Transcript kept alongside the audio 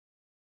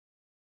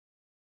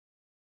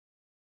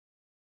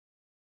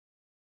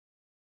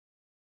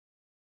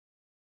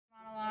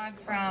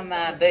From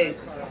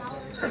Boots.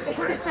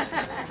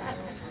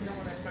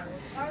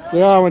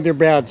 Get on with your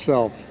bad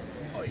self.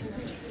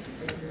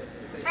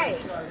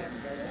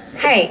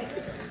 Hey,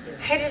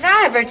 did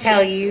I ever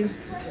tell you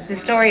the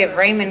story of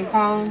Raymond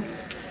Qualls?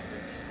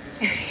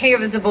 He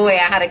was a boy I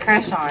had a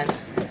crush on.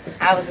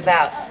 I was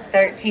about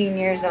 13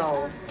 years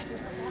old.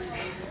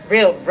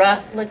 Real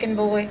rough looking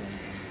boy.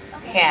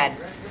 He had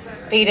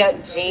beat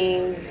up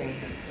jeans and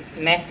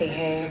messy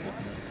hair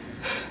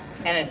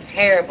and a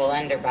terrible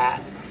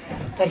underbite.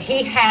 But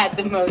he had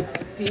the most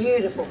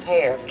beautiful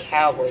pair of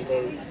cowboy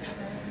boots.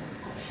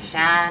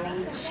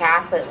 Shiny,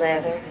 chocolate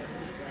leather.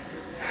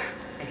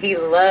 And he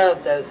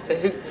loved those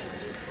boots.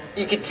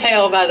 You could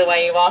tell by the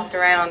way he walked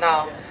around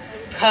all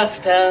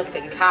puffed up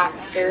and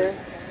cocksure.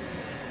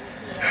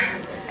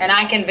 And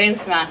I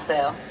convinced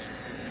myself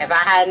if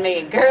I had me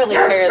a girly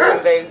pair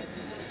of them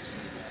boots,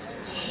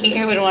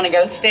 he would want to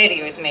go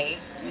steady with me.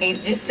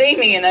 He'd just see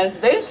me in those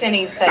boots and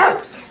he'd say,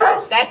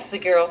 "That's the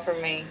girl for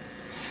me."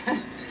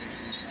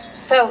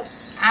 So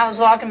I was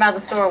walking by the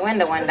store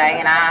window one day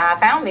and I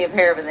found me a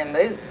pair of them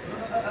boots.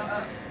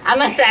 I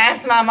must have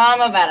asked my mom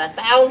about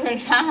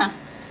 1,000 times.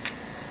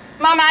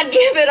 Mom, I'd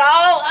give it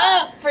all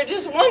up for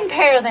just one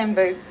pair of them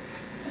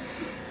boots.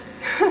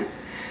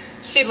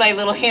 She'd lay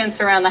little hints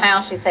around the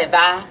house. She'd say,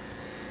 "Bye,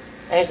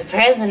 there's a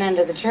present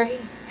under the tree."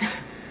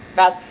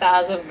 About the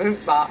size of a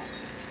boot box.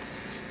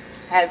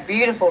 Had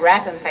beautiful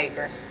wrapping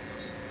paper.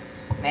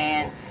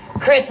 Man,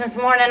 Christmas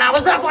morning I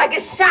was up like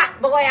a shot.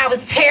 Boy, I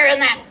was tearing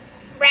that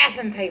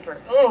wrapping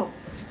paper. Oh,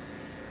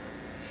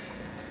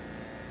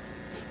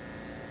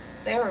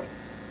 there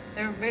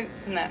were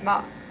boots in that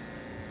box.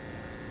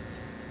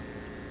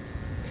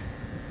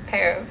 A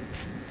pair of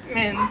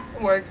men's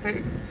work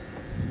boots,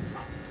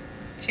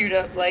 chewed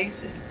up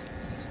laces.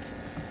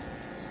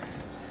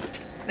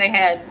 They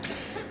had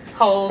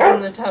holes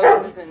in the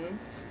toes and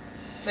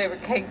they were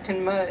caked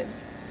in mud.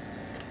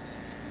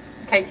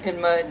 Caked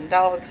in mud and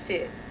dog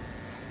shit.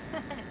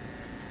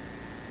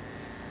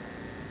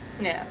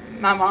 Yeah,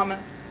 my mama,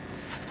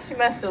 she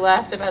must have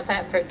laughed about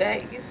that for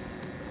days.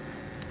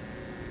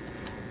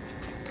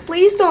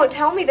 Please don't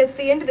tell me that's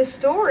the end of the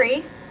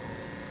story.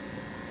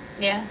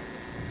 Yeah,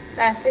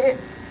 that's it.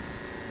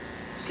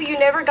 So you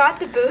never got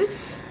the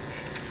boots?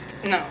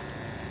 No,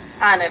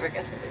 I never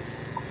got the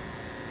boots.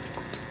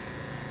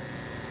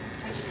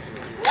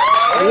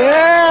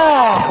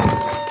 Yeah!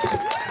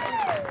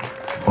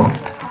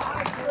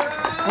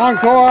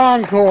 Encore,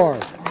 encore.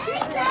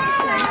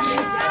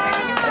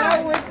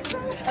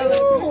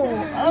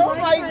 Oh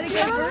my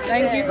God.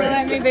 Thank you for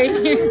letting me be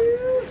here.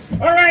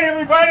 All right,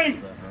 everybody.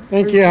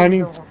 Thank you,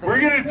 honey. We're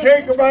going to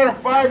take about a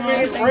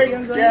 5-minute break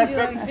to gas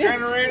up the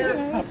generator.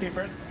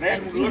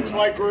 Then looks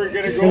like we're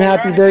going to go. And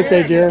happy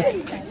birthday, dear.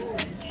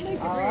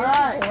 All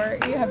right.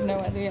 You have no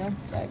idea.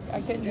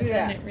 I couldn't have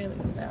done it really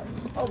without you.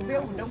 Oh,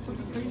 Bill, don't put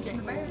the food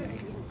in there.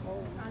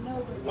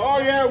 Oh,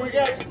 yeah, we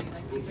got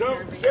some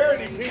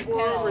charity people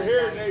over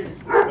here, and they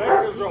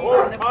left us a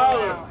whole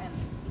pile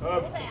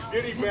of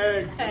skinny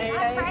bags.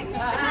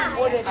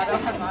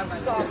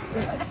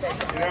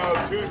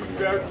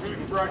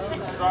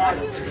 Toothbrushes, socks,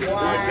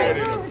 like that.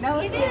 No,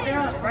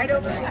 it's right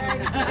over there.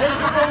 Take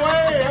them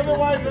away,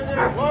 otherwise they're going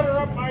to clutter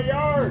up my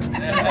yard.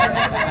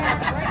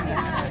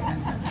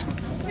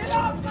 Get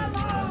off my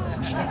lawn!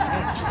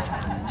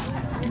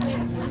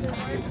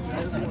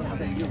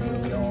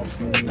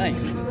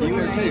 Thanks. You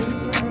were too.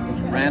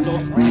 Randall,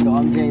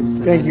 I'm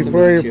Jameson. Thank you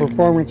for your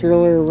performance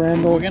earlier,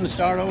 Randall. we're going to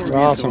start over again.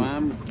 Awesome. So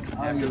I'm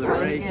after the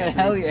break. Yeah,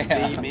 hell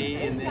yeah. Be me,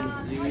 and then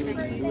you and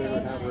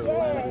whoever the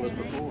lineup was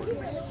before.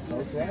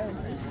 Okay.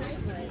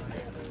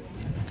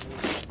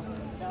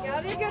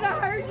 Yeah, they're gonna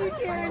hurt you,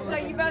 Karen, so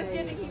you both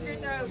get to keep your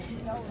throats. You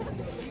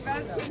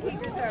both get to keep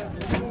your throats.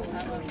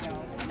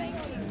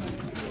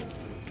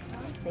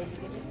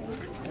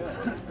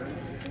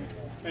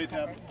 Hey,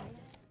 Tab.